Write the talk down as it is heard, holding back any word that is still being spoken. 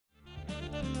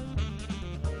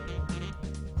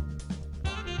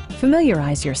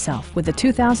Familiarize yourself with the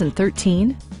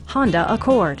 2013 Honda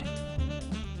Accord.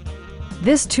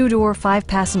 This two-door,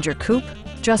 five-passenger coupe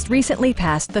just recently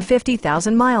passed the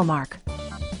 50,000-mile mark.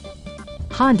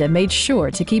 Honda made sure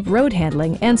to keep road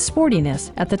handling and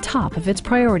sportiness at the top of its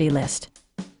priority list.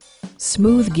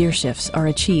 Smooth gear shifts are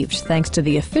achieved thanks to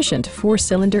the efficient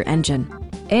four-cylinder engine.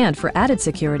 And for added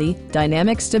security,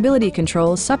 dynamic stability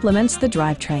control supplements the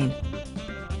drivetrain.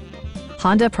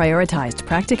 Honda prioritized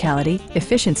practicality,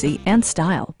 efficiency, and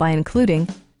style by including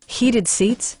heated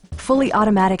seats, fully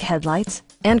automatic headlights,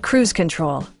 and cruise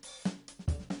control.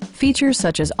 Features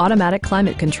such as automatic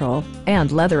climate control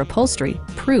and leather upholstery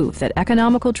prove that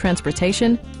economical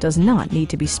transportation does not need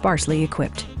to be sparsely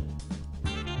equipped.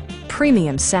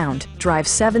 Premium sound drives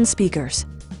 7 speakers,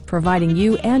 providing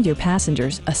you and your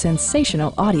passengers a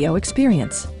sensational audio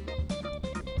experience.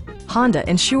 Honda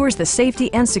ensures the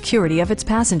safety and security of its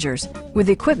passengers with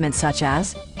equipment such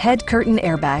as head curtain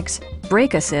airbags,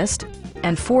 brake assist,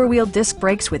 and 4-wheel disc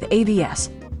brakes with ABS.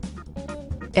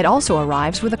 It also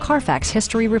arrives with a Carfax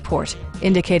history report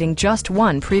indicating just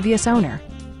one previous owner.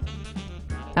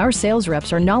 Our sales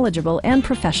reps are knowledgeable and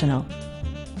professional.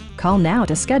 Call now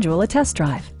to schedule a test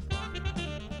drive.